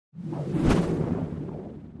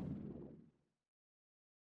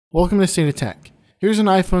Welcome to State of Tech. Here's an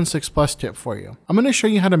iPhone 6 Plus tip for you. I'm going to show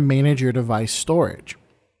you how to manage your device storage.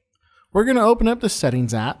 We're going to open up the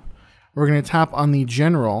Settings app, we're going to tap on the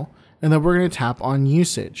General, and then we're going to tap on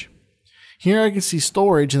Usage. Here I can see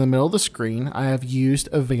storage in the middle of the screen. I have Used,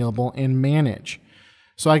 Available, and Manage.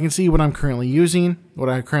 So I can see what I'm currently using, what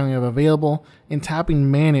I currently have available, and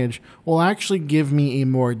tapping Manage will actually give me a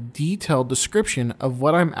more detailed description of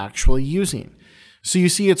what I'm actually using. So you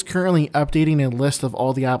see it's currently updating a list of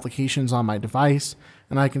all the applications on my device,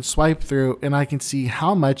 and I can swipe through and I can see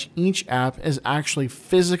how much each app is actually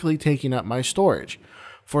physically taking up my storage.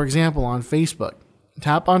 For example, on Facebook,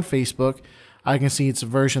 tap on Facebook, I can see it's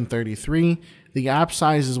version 33, the app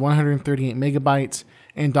size is 138 megabytes,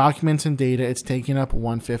 and documents and data it's taking up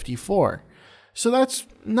 154. So that's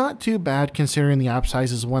not too bad considering the app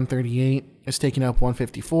size is 138, it's taking up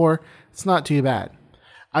 154, it's not too bad.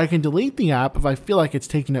 I can delete the app if I feel like it's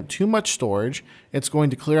taking up too much storage. It's going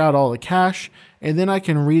to clear out all the cache, and then I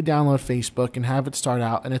can re-download Facebook and have it start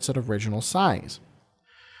out in its original size.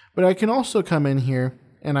 But I can also come in here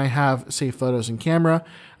and I have, say, photos and camera,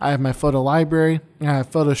 I have my photo library, and I have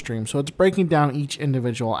photo stream. So it's breaking down each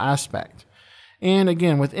individual aspect. And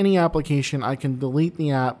again, with any application, I can delete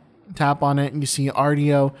the app, tap on it, and you see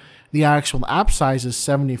audio. The actual app size is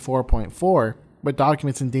 74.4, but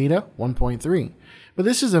documents and data, 1.3. But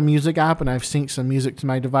this is a music app and I've synced some music to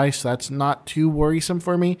my device, so that's not too worrisome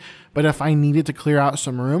for me. But if I needed to clear out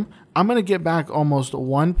some room, I'm going to get back almost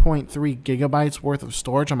 1.3 gigabytes worth of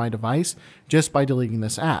storage on my device just by deleting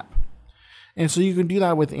this app. And so you can do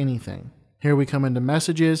that with anything. Here we come into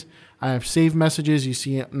messages. I have saved messages. You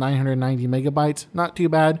see 990 megabytes. Not too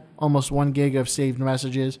bad. Almost 1 gig of saved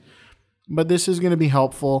messages. But this is going to be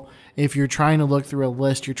helpful if you're trying to look through a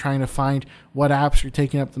list, you're trying to find what apps are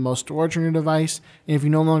taking up the most storage on your device. And if you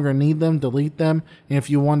no longer need them, delete them. And if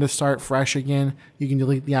you want to start fresh again, you can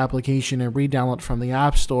delete the application and re-download it from the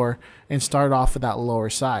App Store and start off with that lower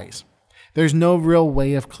size. There's no real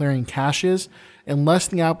way of clearing caches unless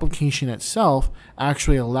the application itself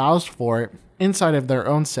actually allows for it inside of their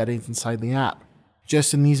own settings inside the app.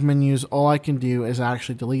 Just in these menus, all I can do is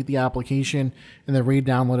actually delete the application and then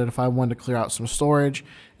re-download it if I want to clear out some storage,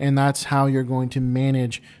 and that's how you're going to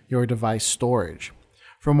manage your device storage.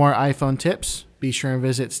 For more iPhone tips, be sure and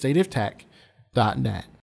visit stateoftech.net.